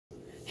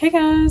Hey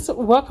guys,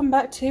 welcome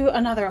back to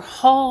another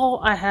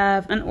haul. I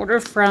have an order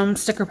from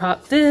Sugar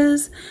Pop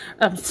Fizz,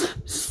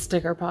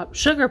 Sugar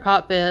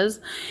Pop Fizz,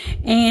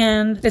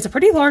 and it's a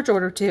pretty large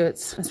order too.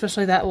 It's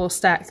especially that little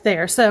stack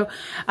there. So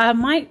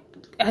I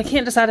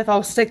can't decide if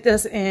I'll stick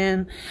this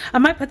in. I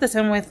might put this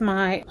in with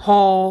my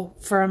haul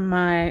from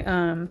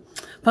my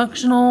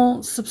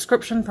functional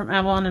subscription from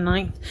Avalon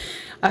Ninth.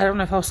 I don't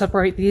know if I'll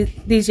separate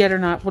these yet or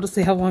not. We'll just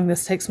see how long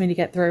this takes me to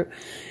get through.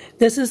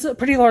 This is a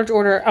pretty large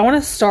order. I want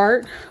to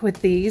start with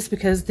these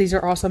because these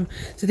are awesome.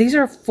 So these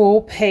are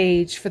full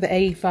page for the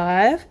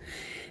A5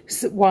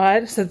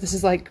 wide. So this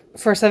is like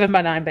for a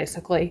 7x9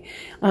 basically.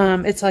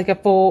 It's like a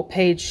full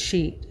page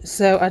sheet.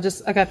 So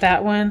I got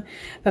that one.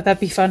 Thought that'd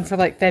be fun for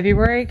like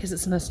February because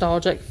it's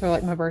nostalgic for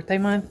like my birthday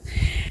month.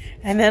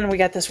 And then we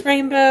got this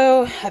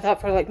rainbow, I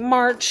thought for like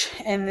March,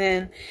 and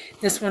then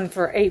this one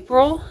for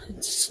April.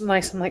 It's just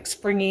nice and like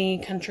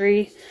springy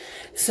country.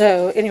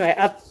 So anyway,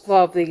 I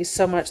love these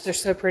so much. They're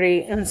so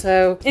pretty. And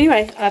so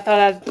anyway, I thought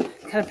I'd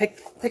kind of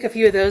pick a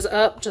few of those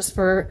up just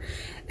for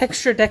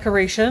extra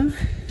decoration.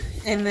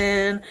 And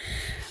then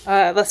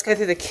let's go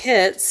through the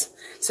kits.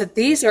 So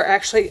these are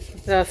actually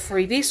the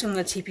freebies from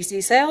the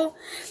TPC sale.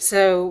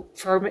 So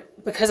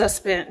because I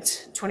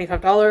spent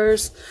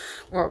 $25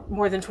 or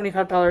more than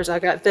 $25, I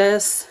got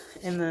this,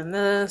 and then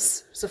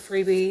this. It's a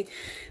freebie.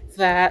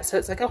 That, so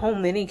it's like a whole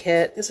mini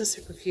kit. This is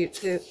super cute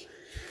too.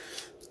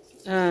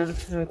 And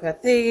we've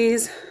got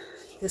these.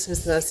 This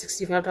is the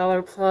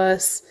 $65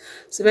 plus.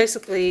 So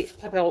basically,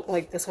 I built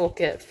like this whole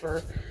kit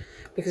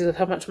because of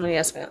how much money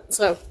I spent.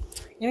 So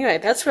anyway,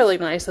 that's really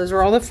nice. Those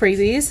are all the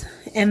freebies.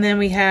 And then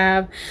we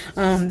have,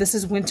 this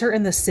is Winter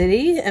in the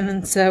City. And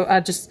then so I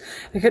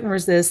couldn't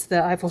resist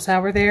the Eiffel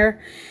Tower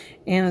there.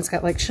 And it's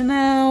got like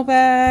Chanel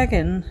bag.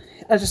 And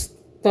I just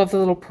love the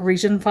little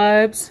Parisian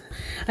vibes.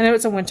 I know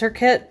it's a winter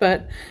kit,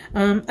 but I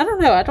don't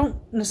know. I don't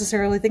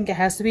necessarily think it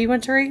has to be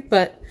wintry.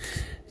 But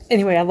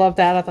anyway, I love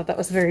that. I thought that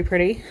was very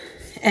pretty.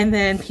 And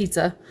then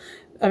pizza.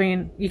 I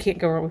mean, you can't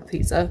go wrong with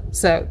pizza.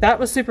 So that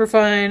was super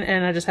fun,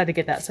 and I just had to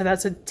get that. So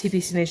that's a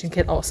TPC Nation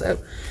kit also.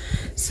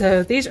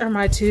 So these are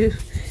my two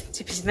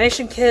TPC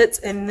Nation kits.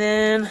 And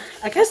then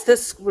I guess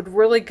this would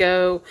really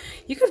go,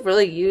 you could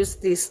really use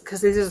these,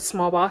 because these are the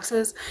small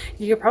boxes.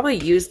 You could probably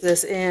use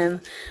this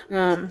in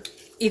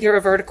either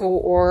a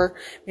vertical or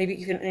maybe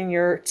even in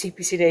your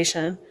TPC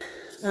Nation.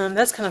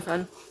 That's kind of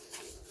fun.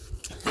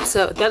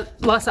 So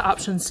got lots of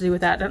options to do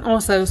with that. And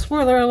also,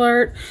 spoiler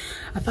alert,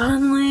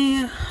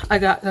 I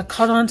got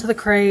caught on to the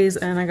craze,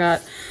 and I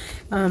got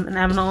an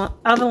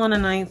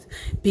Avalon Ninth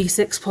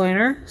B6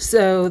 planner.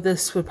 So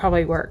this would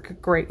probably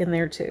work great in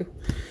there too.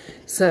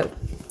 So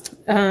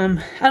I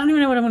don't even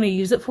know what I'm going to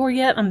use it for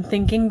yet. I'm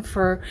thinking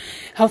for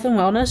health and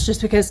wellness,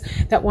 just because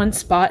that one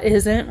spot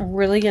isn't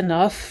really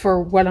enough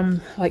for what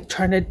I'm like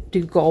trying to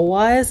do goal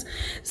wise.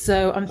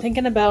 So I'm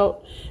thinking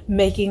about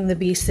making the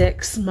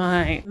B6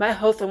 my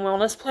health and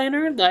wellness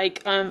planner,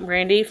 like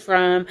Randy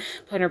from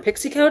Planner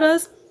Pixie Co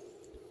does.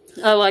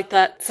 I like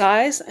that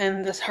size,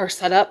 and her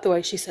setup, the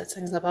way she sets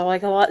things up, I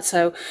like a lot.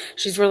 So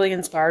she's really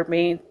inspired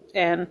me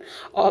and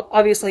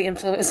obviously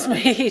influenced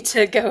me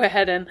to go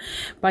ahead and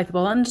bite the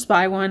bullet and just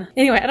buy one.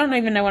 Anyway, I don't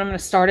even know when I'm going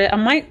to start it. I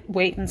might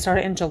wait and start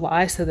it in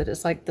July so that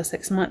it's like the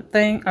 6-month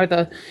thing, or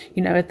the,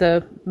 at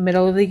the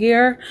middle of the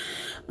year,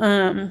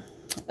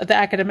 the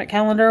academic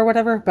calendar or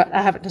whatever, but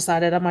I haven't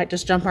decided. I might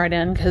just jump right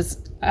in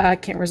because I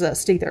can't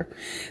resist either.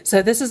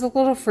 So this is a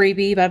little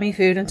freebie. Buy me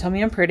food and tell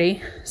me I'm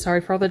pretty. Sorry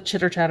for all the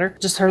chitter chatter.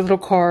 Just her little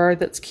card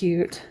that's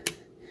cute.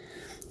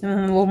 And then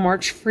a little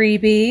March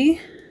freebie.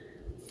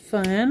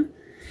 Fun.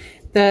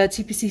 The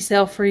TPC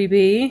sale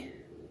freebie.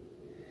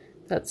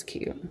 That's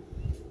cute.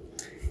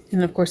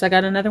 And of course I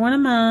got another one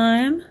of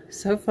mine.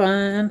 So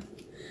fun.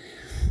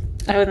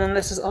 Oh, and then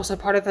this is also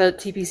part of the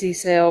TPC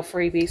sale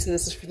freebie. So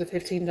this is for the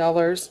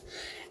 $15.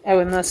 Oh,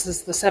 and this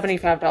is the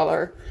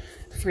 $75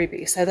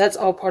 freebie. So that's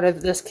all part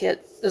of this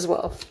kit as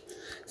well.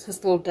 So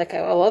this little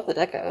deco. I love the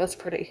deco. That's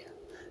pretty.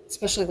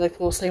 Especially like the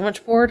little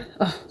sandwich board.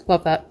 Oh,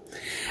 love that.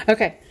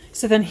 Okay.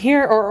 So then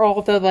here are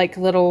all the like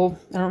little,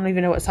 I don't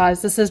even know what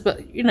size this is,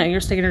 but your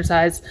standard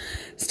size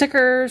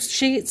stickers,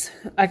 sheets.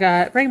 I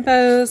got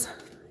rainbows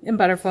and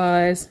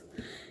butterflies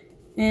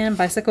and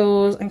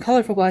bicycles and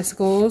colorful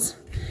bicycles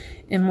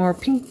and more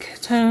pink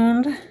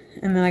toned.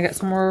 And then I got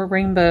some more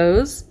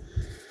rainbows,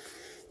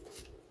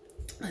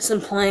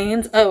 some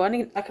planes. Oh,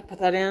 I could put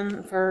that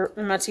in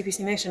my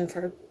TPC Nation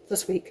for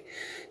this week.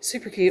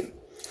 Super cute.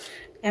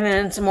 And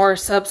then some more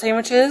sub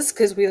sandwiches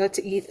because we like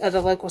to eat at a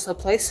local sub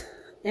place.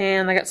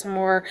 And I got some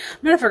more. I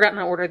might have forgotten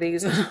to order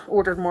these.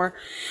 Ordered more.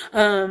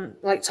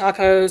 Like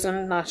tacos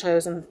and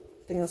nachos and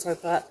things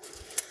like that.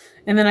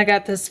 And then I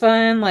got this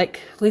fun, like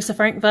Lisa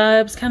Frank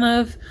vibes, kind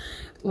of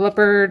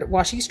leopard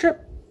washi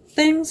strip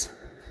things.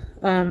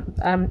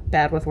 I'm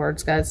bad with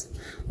words, guys.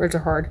 Words are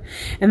hard.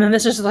 And then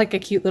this is like a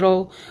cute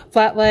little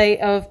flat lay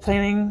of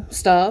planning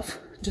stuff.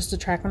 Just to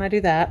track when I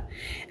do that.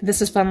 And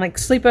this is fun, like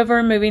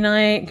sleepover movie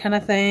night kind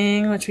of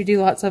thing, which we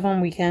do lots of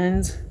on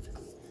weekends.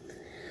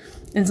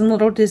 And some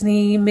little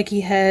Disney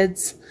Mickey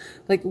heads,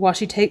 like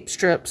washi tape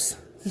strips.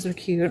 Those are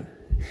cute.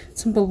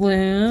 some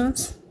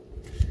balloons,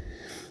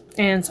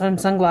 and some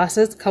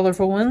sunglasses,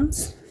 colorful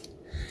ones.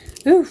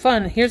 Ooh,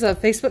 fun. Here's a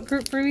Facebook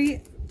group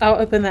freebie. I'll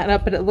open that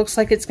up, but it looks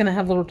like it's going to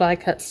have little die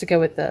cuts to go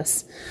with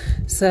this.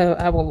 So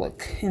I will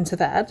look into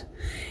that.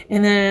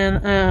 And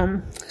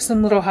then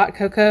some little hot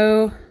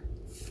cocoa.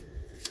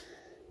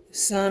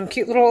 Some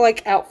cute little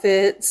like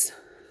outfits.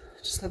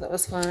 Just thought that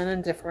was fun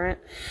and different.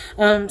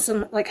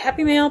 Some like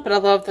Happy Mail, but I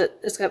love that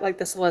it's got like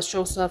the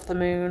celestial stuff, the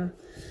moon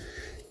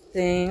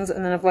things.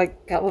 And then I've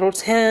like got little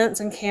tents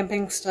and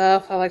camping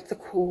stuff. I like the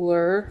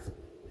cooler.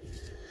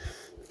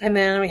 And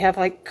then we have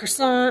like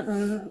croissant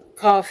and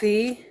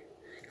coffee,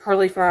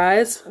 curly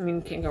fries. I mean,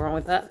 you can't go wrong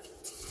with that.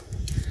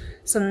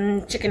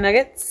 Some chicken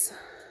nuggets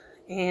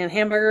and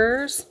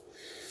hamburgers.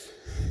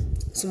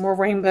 Some more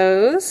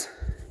rainbows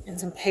and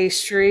some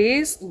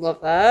pastries.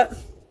 Love that.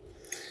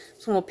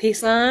 Some little peace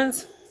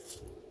signs.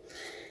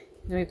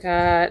 And we've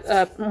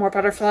got more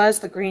butterflies,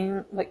 the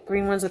green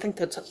ones. I think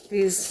that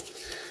these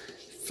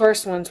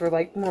first ones were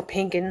like more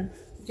pink and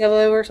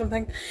yellow or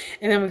something.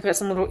 And then we've got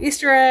some little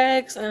Easter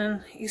eggs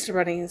and Easter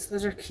bunnies.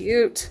 Those are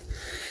cute.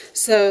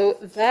 So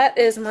that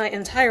is my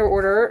entire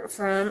order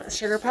from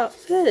Sugar Pop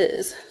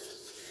Fizz.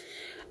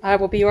 I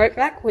will be right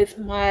back with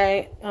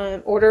my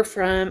order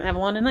from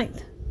Avalon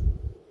Ninth.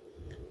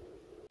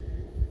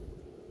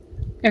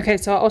 Okay,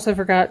 so I also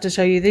forgot to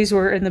show you, these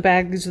were in the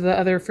bag. These are the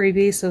other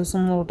freebies, so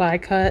some little die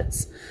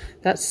cuts.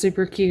 That's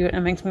super cute.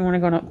 It makes me want to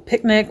go on a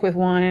picnic with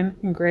wine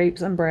and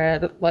grapes and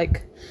bread,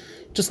 like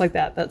just like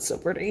that. That's so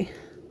pretty.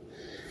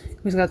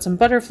 We've got some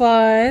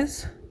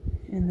butterflies,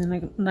 and then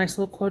a nice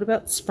little quote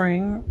about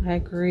spring. I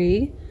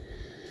agree.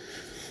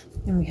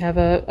 And we have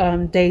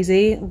a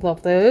daisy.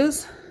 Love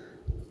those.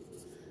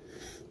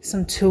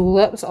 Some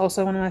tulips,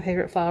 also one of my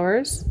favorite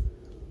flowers.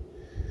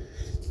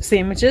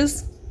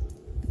 Sandwiches.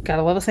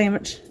 Gotta love a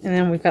sandwich. And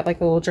then we've got like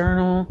a little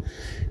journal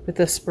with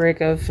a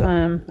sprig of, I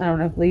don't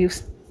know,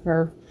 leaves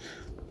or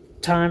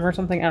thyme or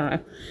something. I don't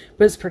know.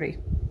 But it's pretty.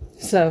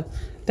 So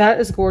that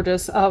is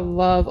gorgeous. I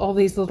love all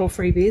these little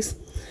freebies.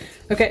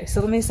 Okay, so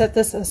let me set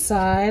this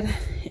aside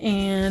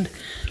and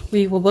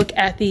we will look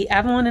at the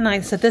Avalon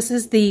Ninth. So this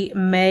is the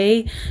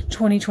May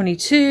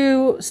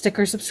 2022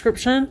 sticker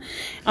subscription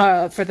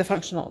for the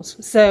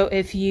functionals. So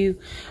if you,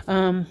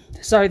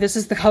 sorry, this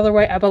is the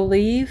colorway. I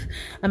believe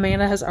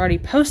Amanda has already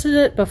posted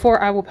it.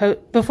 Before I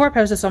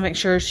post this, I'll make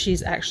sure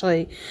she's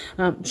actually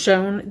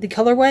shown the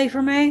colorway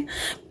for May.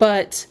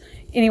 But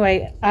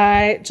anyway,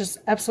 I just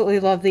absolutely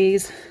love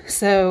these.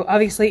 So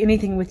obviously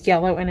anything with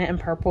yellow in it and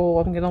purple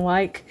I'm gonna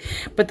like,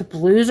 but the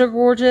blues are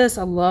gorgeous.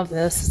 I love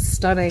this. It's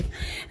stunning.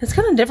 It's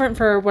kind of different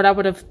for what I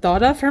would have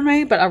thought of for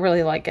May, but I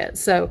really like it.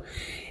 So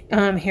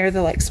here are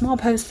the like small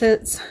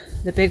post-its,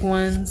 the big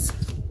ones,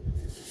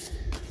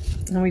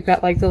 and we've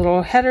got like the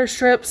little header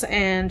strips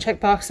and check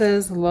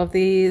boxes. Love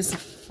these.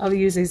 I'll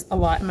use these a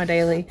lot in my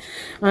daily.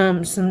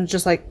 Some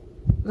just like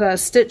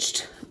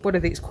stitched, what are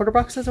these, quarter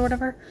boxes or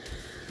whatever.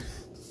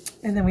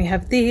 And then we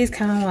have these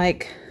kind of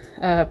like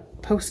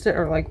post-it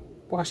or like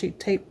washi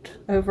taped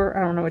over.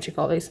 I don't know what you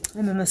call these.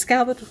 And then the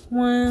scalloped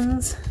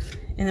ones.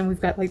 And then we've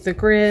got like the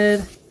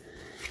grid.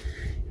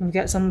 And we've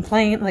got some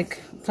plain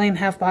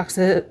half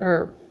boxes,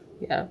 or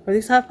yeah, are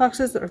these half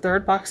boxes or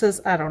third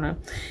boxes? I don't know.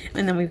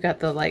 And then we've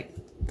got the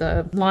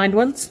the lined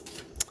ones.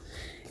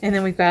 And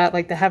then we've got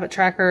like the habit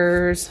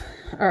trackers,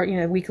 or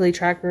weekly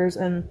trackers,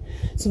 and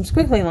some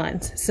squiggly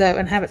lines. So,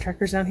 and habit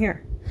trackers down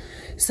here.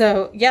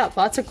 So yeah,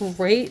 lots of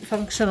great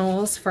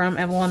functionals from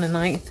Avalon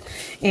Ninth,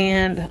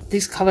 and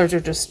these colors are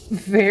just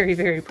very,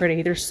 very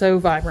pretty. They're so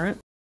vibrant.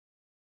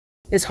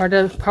 It's hard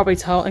to probably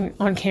tell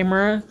on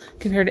camera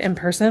compared to in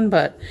person,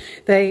 but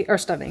they are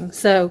stunning.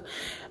 So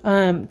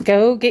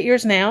go get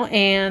yours now,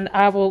 and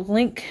I will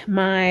link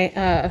my,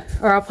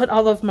 or I'll put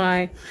all of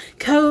my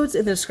codes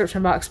in the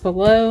description box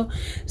below.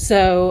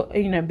 So,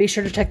 be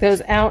sure to check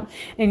those out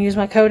and use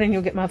my code and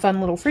you'll get my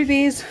fun little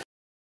freebies.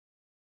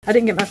 I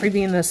didn't get my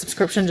freebie in the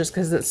subscription just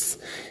because it's,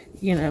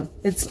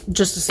 it's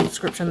just a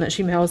subscription that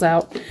she mails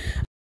out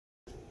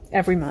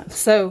every month.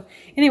 So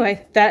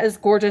anyway, that is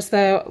gorgeous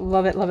though.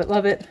 Love it, love it,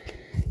 love it.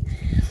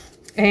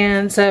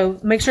 And so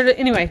make sure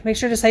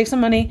to save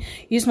some money,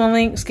 use my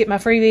links, get my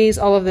freebies,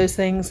 all of those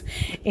things.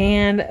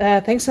 And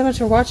thanks so much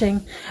for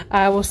watching.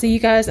 I will see you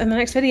guys in the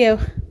next video.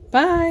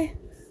 Bye.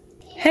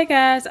 Hey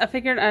guys, I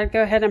figured I'd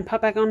go ahead and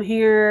pop back on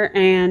here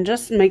and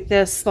just make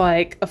this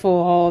like a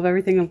full haul of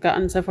everything I've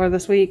gotten so far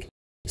this week.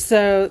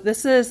 So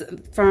this is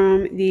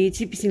from the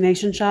TPC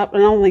Nation Shop,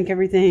 and I'll link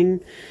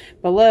everything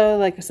below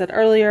like I said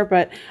earlier.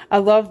 But I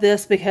love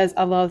this because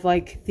I love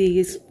like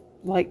these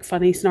like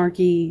funny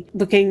snarky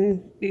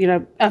looking,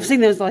 I've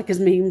seen those like as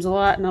memes a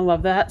lot, and I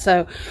love that.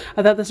 So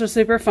I thought this was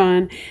super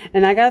fun,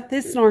 and I got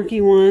this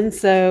snarky one.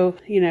 So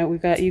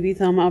we've got You Be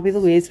Thelma, I'll Be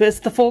Louise, but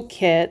it's the full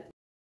kit.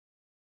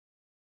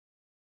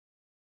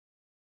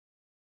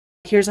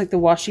 Here's like the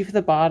washi for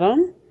the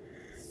bottom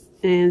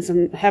and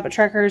some habit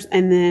trackers,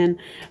 and then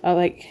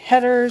like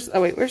headers.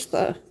 Oh wait, where's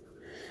the,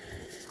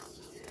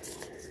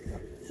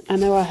 I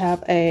know I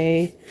have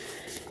a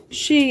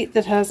sheet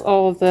that has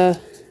all of the,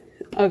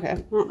 okay, I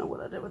don't know what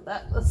I did with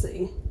that. Let's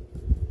see.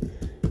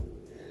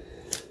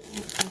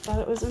 thought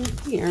it was in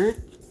here.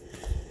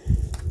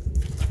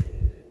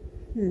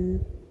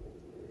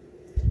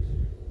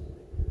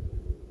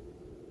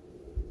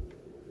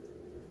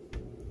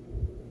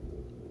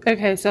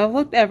 Okay, so I've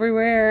looked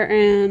everywhere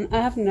and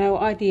I have no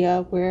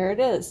idea where it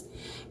is.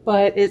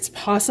 But it's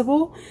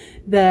possible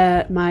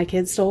that my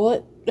kids stole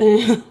it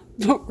and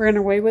ran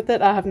away with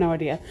it. I have no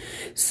idea.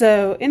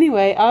 So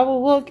anyway, I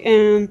will look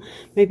and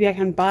maybe I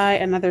can buy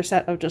another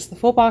set of just the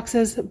full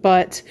boxes.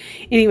 But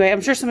anyway,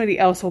 I'm sure somebody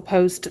else will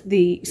post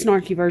the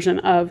snarky version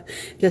of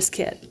this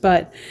kit.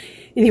 But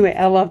anyway,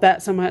 I love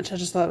that so much. I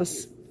just thought it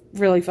was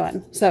really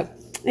fun. So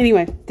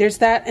anyway, there's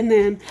that. And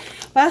then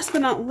last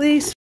but not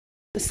least,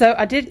 so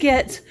I did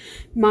get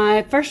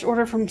my first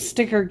order from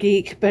Sticker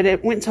Geek, but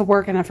it went to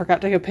work and I forgot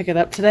to go pick it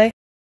up today.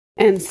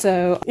 And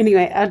so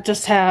anyway, I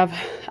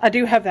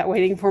do have that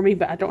waiting for me,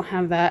 but I don't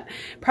have that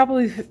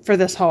probably for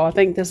this haul. I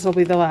think this will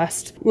be the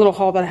last little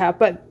haul that I have.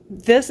 But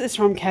this is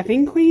from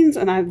Caffeine Queens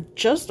and I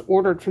just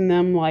ordered from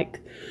them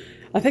like,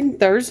 I think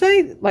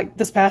Thursday, like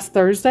this past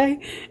Thursday,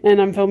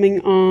 and I'm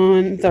filming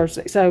on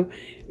Thursday. So,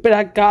 but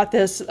I got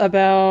this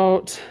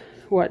about,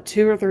 what,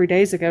 2 or 3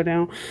 days ago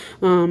now.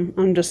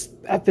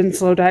 I've been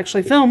slow to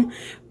actually film.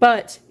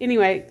 But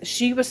anyway,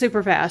 she was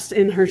super fast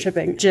in her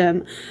shipping,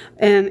 Jen.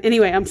 And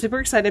anyway, I'm super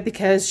excited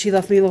because she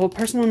left me a little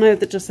personal note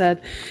that just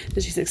said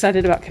that she's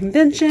excited about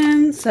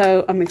convention.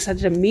 So I'm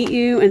excited to meet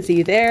you and see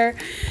you there.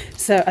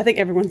 So I think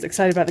everyone's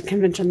excited about the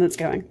convention that's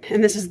going.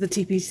 And this is the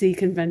TPC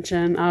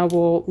convention. I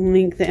will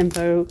link the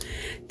info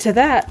to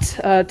that,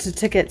 to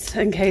tickets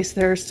in case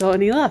there's still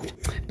any left.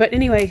 But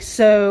anyway,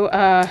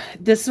 so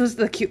this was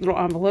the cute little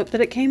envelope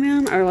that it came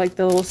in, or like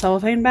the little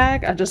cellophane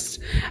bag. I just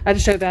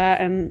showed that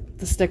and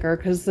the sticker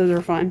because those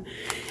are fun.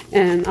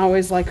 And I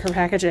always like her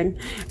packaging.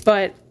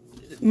 But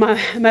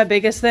my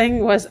biggest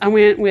thing was I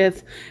went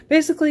with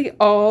basically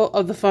all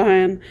of the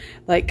fun,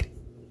 like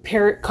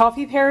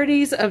coffee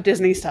parodies of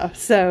Disney stuff.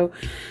 So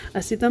I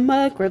see the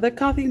mug where the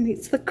coffee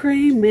meets the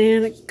cream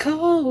and it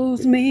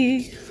calls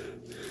me.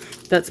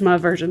 That's my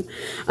version.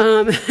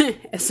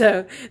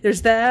 So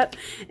there's that.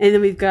 And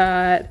then we've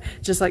got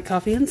just like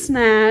coffee and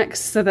snacks.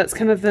 So that's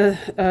kind of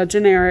the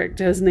generic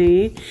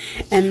Disney.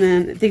 And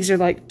then these are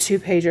like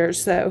 2-pagers.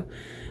 So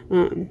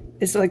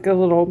it's like a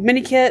little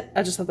mini kit.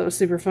 I just thought that was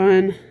super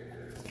fun.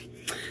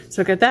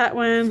 So I got that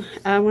one.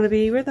 I want to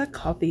be where the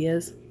coffee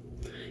is.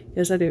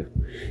 Yes, I do.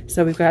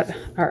 So we've got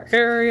our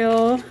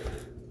Ariel.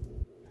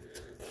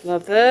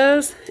 Love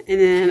those.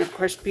 And then, of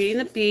course, Beauty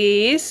and the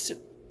Beast.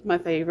 My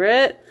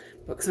favorite.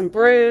 Books and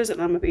Brews, and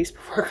I'm a Beast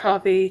Before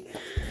Coffee.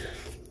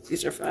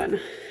 These are fun.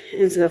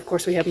 And so, of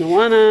course, we have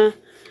Moana.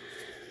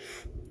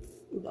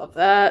 Love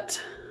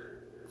that.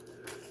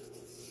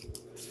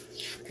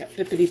 We got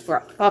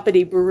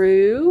Boppity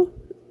Brew.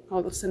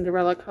 All the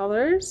Cinderella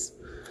colors.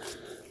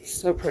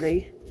 So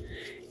pretty.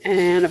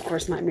 And, of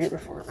course, Nightmare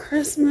Before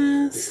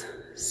Christmas.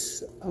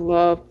 I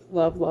love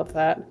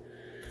that.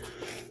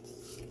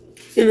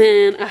 And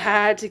then I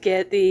had to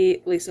get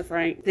the Lisa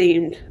Frank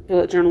themed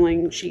bullet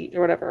journaling sheet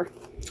or whatever.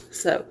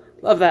 So,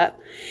 love that.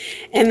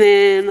 And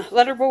then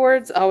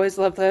letterboards, I always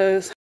love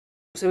those.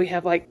 So we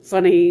have like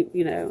funny,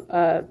 you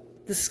know,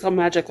 this is called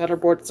Magic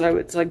Letterboard, so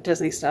it's like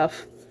Disney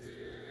stuff.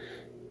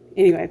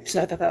 Anyway,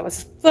 so I thought that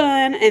was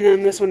fun. And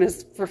then this one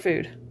is for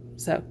food.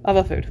 So, I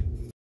love food.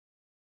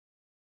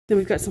 Then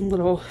we've got some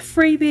little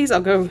freebies.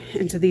 I'll go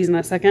into these in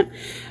a second.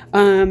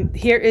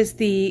 Here is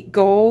the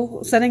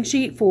goal setting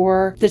sheet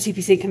for the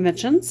TPC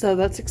convention. So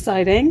that's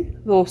exciting.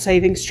 A little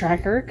savings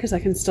tracker because I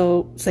can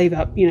still save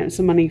up, you know,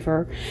 some money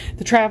for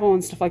the travel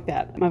and stuff like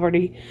that. I've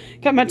already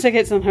got my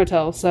tickets and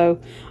hotels, so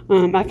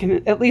I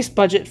can at least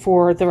budget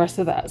for the rest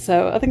of that.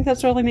 So I think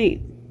that's really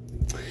neat.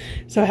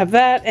 So I have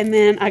that, and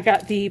then I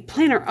got the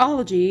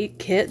Plannerology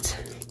kit.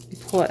 Let me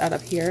pull it out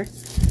of here.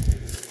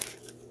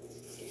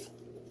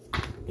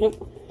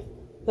 Nope.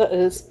 That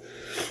is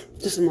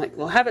just some like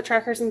little habit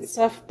trackers and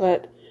stuff,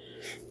 but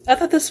I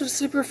thought this was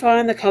super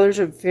fun. The colors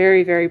are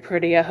very, very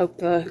pretty. I hope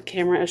the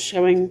camera is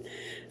showing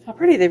how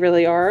pretty they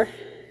really are.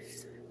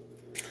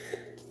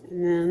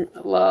 And then I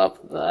love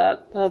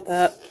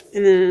that.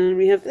 And then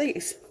we have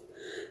these.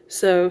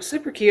 So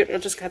super cute. I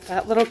just got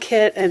that little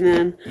kit, and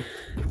then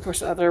of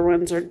course the other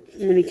ones are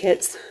mini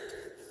kits.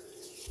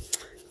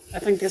 I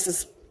think this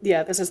is,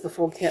 yeah, this is the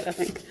full kit, I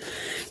think.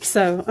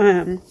 So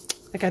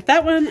I got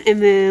that one,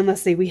 and then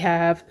let's see, we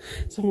have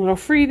some little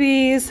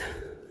freebies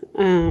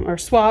or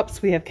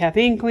swaps. We have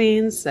Caffeine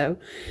Queens, so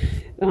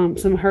some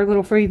of her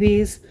little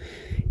freebies.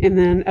 And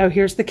then, oh,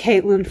 here's the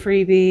Caitlin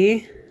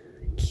freebie.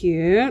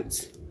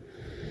 Cute.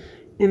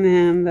 And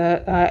then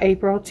the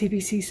April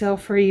TPC sale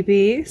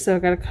freebie. So I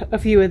got a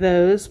few of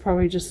those,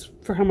 probably just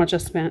for how much I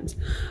spent.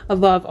 I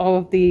love all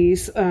of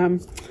these,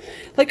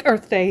 like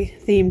Earth Day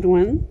themed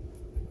one.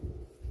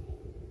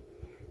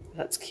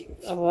 That's cute.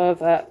 I love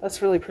that.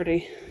 That's really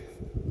pretty.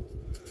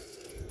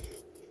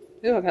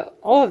 Ooh, I got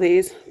all of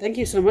these. Thank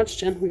you so much,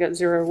 Jen. We got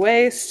Zero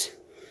Waste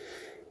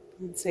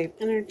and Save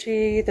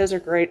Energy. Those are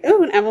great.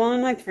 Oh, an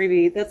Avalon Ninth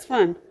freebie. That's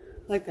fun.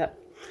 I like that.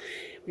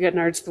 We got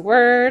Nard's the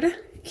Word.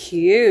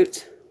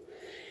 Cute.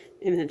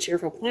 And then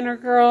Cheerful Planner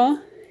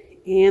Girl.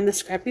 and the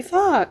Scrappy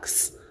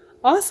Fox.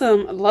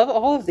 Awesome. I love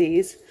all of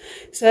these.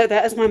 So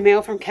that is my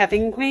mail from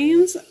Caffeine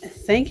Queens.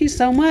 Thank you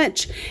so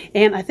much.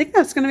 And I think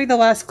that's going to be the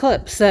last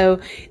clip. So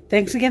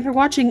thanks again for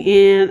watching,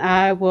 and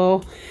I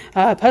will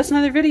post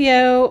another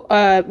video,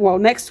 well,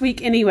 next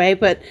week anyway,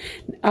 but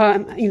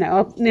you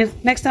know,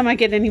 next time I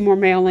get any more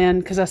mail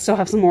in, because I still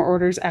have some more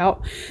orders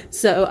out.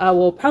 So I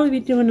will probably be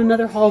doing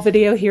another haul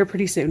video here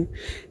pretty soon.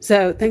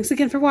 So thanks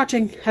again for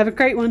watching. Have a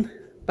great one.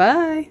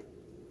 Bye.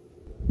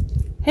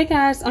 Hey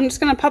guys, I'm just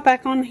going to pop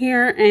back on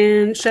here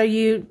and show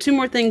you 2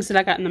 more things that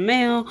I got in the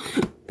mail,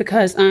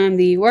 because I'm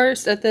the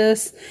worst at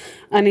this.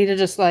 I need to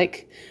just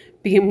like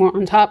be more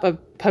on top of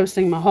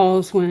posting my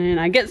hauls when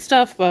I get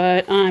stuff,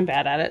 but I'm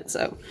bad at it,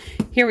 so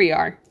here we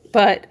are.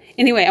 But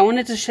anyway, I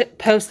wanted to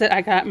post that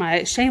I got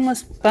my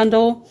Shameless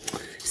bundle.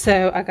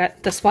 So I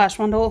got the Splash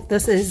bundle.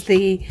 This is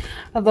the,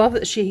 I love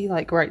that she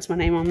like writes my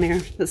name on there.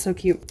 That's so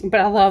cute. But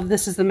I love,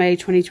 this is the May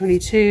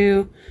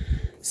 2022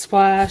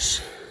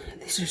 Splash.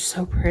 These are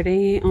so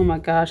pretty. Oh my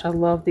gosh, I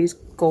love these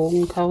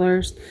golden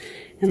colors.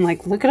 And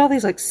like, look at all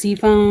these like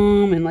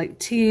seafoam and like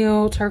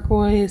teal,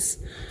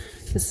 turquoise.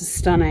 This is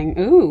stunning.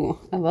 Ooh,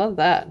 I love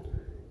that.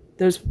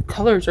 Those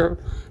colors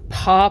are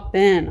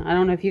popping. I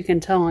don't know if you can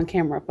tell on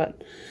camera,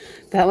 but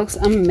that looks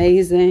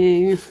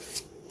amazing.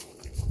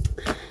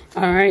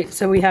 All right,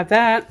 so we have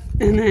that.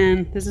 And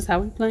then this is how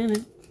we plan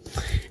it.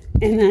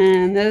 And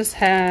then this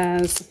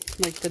has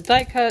like the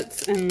die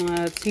cuts and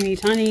the teeny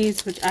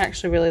tinies, which I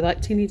actually really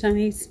like teeny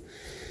tinies.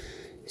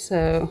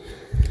 So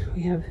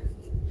we have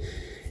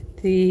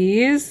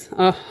these.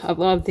 Oh, I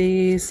love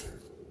these.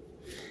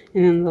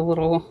 And then the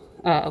little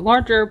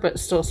larger but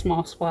still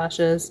small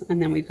splashes.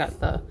 And then we've got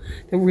the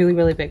really,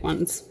 really big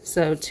ones.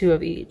 So 2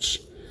 of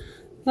each.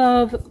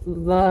 Love,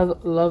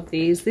 love, love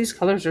these. These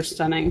colors are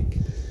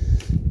stunning.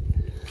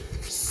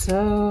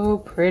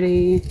 So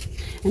pretty.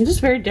 And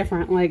just very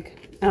different. Like,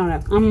 I don't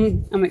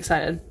know. I'm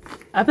excited.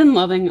 I've been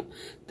loving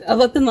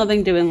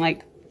doing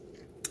like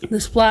the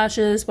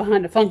splashes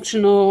behind a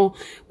functional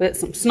with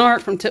some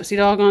snark from Tipsy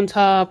Dog on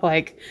top.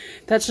 Like,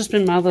 that's just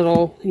been my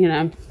little, you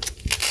know,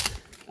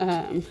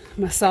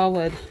 my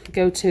solid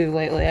go-to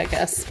lately, I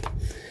guess.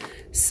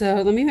 So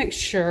let me make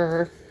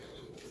sure,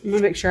 I'm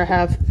gonna make sure I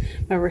have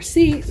my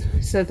receipt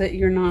so that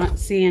you're not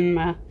seeing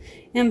my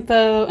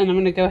info, and I'm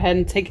gonna go ahead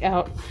and take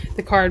out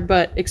the card,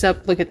 but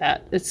except look at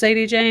that. It's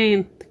Sadie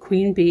Jane, the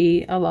queen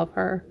bee. I love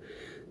her.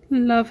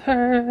 Love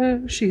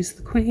her. She's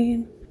the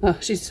queen. Oh,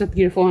 she's so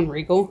beautiful and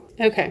regal.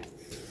 Okay,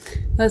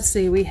 let's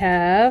see. We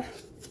have,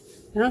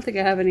 I don't think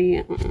I have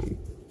any,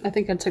 I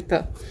think I took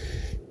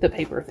the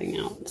paper thing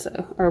out,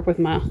 so, or with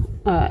my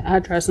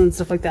address and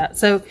stuff like that.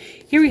 So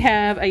here we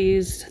have, I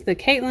used the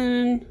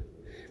Caitlin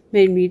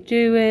Made Me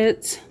Do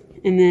It,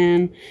 and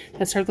then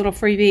that's her little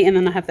freebie, and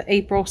then I have the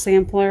April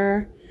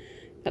sampler.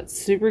 That's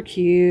super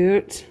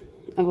cute.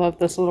 I love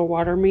this little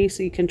water me,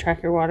 so you can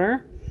track your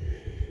water.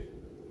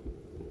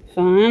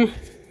 Fun.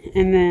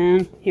 And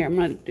then here, I'm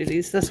going to do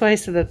these this way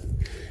so that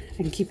I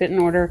can keep it in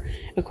order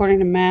according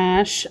to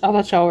MASH. I'll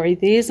let y'all read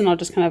these, and I'll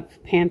just kind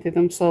of pan through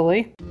them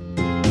slowly.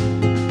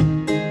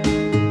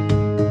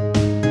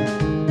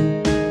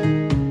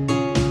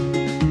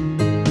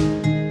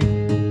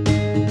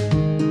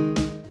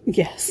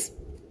 Yes.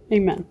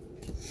 Amen.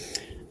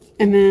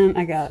 And then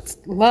I got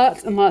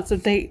lots and lots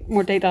of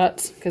more date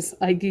dots because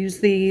I use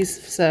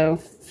these.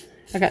 So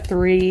I got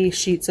 3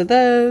 sheets of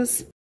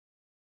those.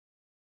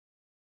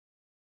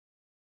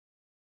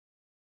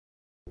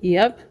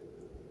 Yep.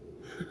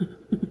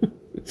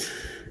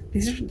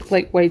 These are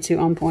like way too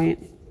on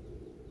point.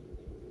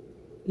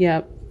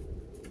 Yep.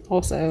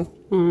 Also,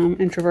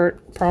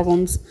 introvert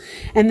problems.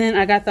 And then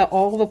I got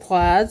all the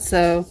plaids.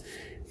 So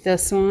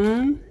this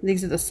one,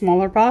 these are the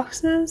smaller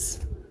boxes.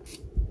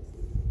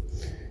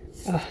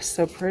 Oh,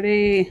 so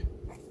pretty.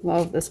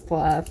 Love this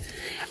plaid.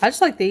 I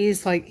just like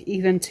these, like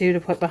even too,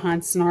 to put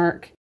behind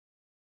snark.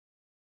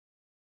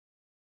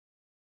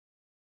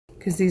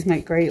 Because these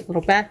make great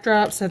little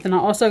backdrops. So then I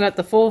also got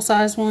the full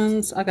size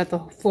ones. I got the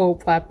full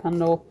plaid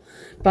bundle.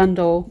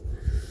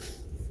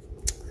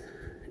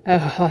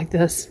 Oh, I like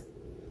this.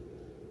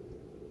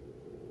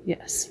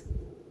 Yes.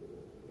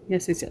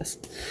 Yes, yes, yes.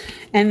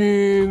 And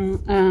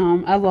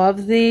then I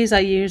love these. I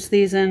use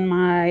these in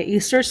my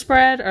Easter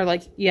spread, or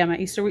like, yeah, my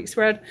Easter week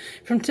spread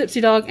from Tipsy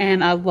Dog,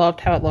 and I loved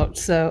how it looked.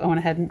 So I went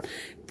ahead and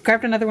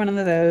grabbed another one of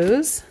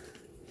those.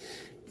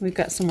 We've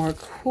got some more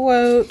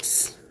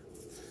quotes.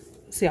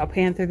 See, I'll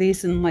pan through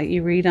these and let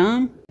you read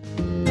them.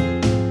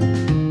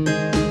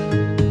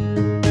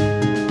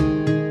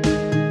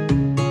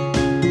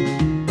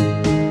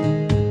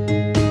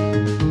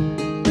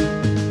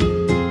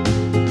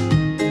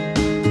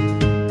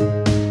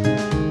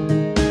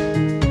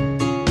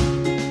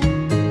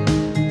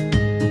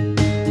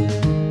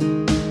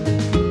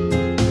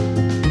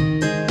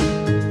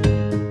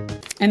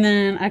 And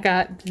then I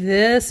got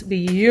this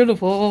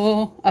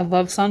beautiful, I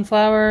love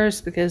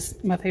sunflowers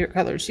because my favorite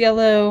color is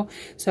yellow.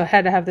 So I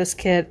had to have this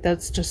kit.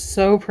 That's just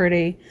so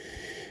pretty.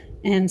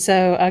 And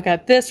so I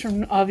got this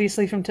from,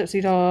 obviously from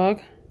Tipsy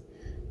Dog.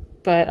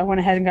 But I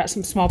went ahead and got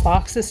some small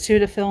boxes too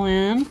to fill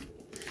in.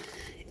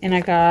 And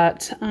I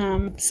got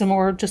some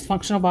more just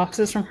functional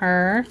boxes from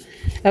her.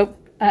 Oh,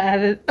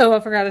 I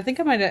forgot. I think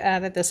I might have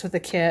added this with the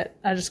kit.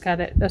 I just got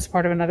it as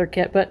part of another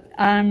kit, but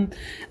I'm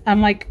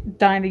like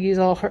dying to use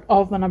all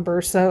of the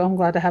numbers, so I'm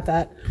glad to have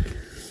that.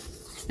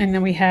 And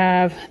then we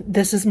have,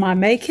 this is my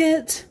May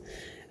kit.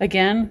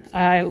 Again,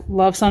 I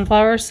love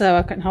sunflowers, so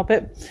I couldn't help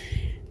it.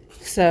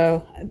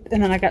 So,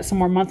 and then I got some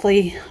more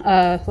monthly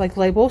like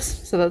labels,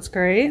 so that's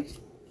great.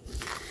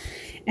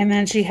 And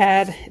then she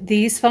had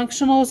these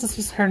functionals. This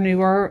was her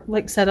newer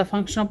like set of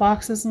functional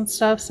boxes and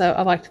stuff. So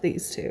I liked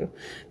these too.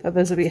 Thought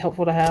those would be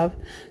helpful to have.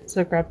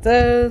 So I grabbed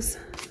those.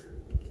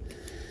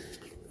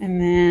 And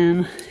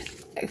then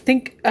I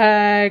think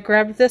I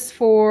grabbed this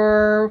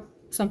for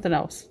something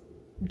else.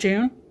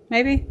 June,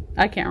 maybe?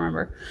 I can't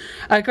remember.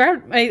 I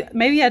grabbed,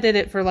 maybe I did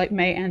it for like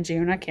May and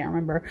June. I can't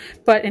remember.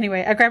 But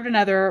anyway, I grabbed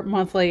another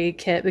monthly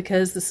kit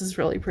because this is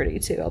really pretty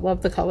too. I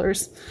love the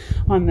colors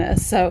on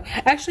this. So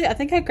actually, I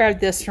think I grabbed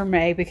this for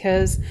May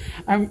because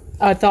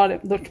I thought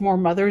it looked more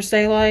Mother's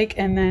Day like,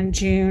 and then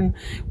June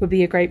would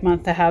be a great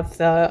month to have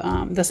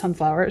the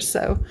sunflowers.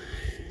 So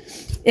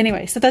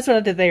anyway, so that's what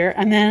I did there.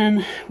 And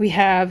then we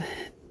have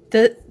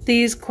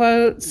these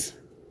quotes.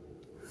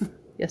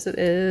 Yes, it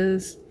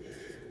is.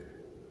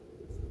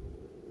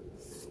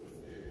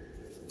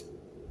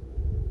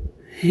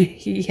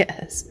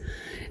 Yes.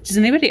 Does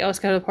anybody else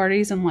go to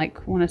parties and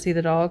like want to see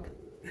the dog?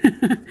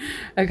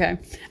 Okay.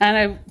 And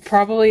I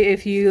probably,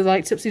 if you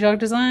like Tipsy Dog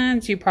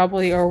Designs, you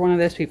probably are one of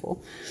those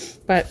people.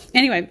 But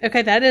anyway,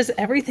 okay, that is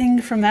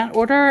everything from that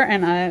order,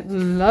 and I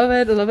love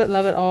it, love it,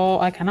 love it all.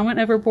 I kind of went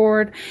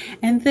overboard,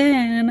 and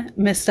then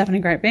Miss Stephanie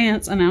Grant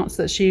Vance announced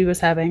that she was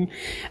having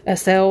a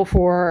sale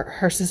for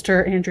her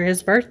sister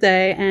Andrea's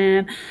birthday,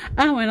 and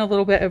I went a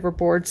little bit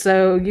overboard.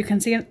 So you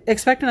can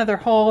expect another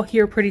haul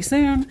here pretty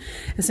soon.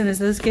 As soon as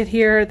those get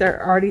here,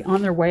 they're already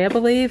on their way, I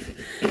believe.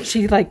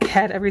 She like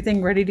had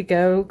everything ready to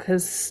go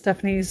because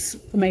Stephanie's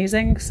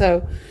amazing.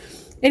 So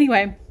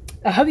anyway,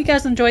 I hope you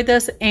guys enjoyed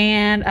this,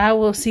 and I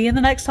will see you in the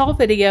next haul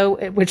video,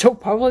 which will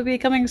probably be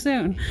coming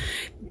soon.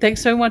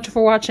 Thanks so much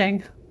for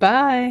watching.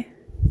 Bye.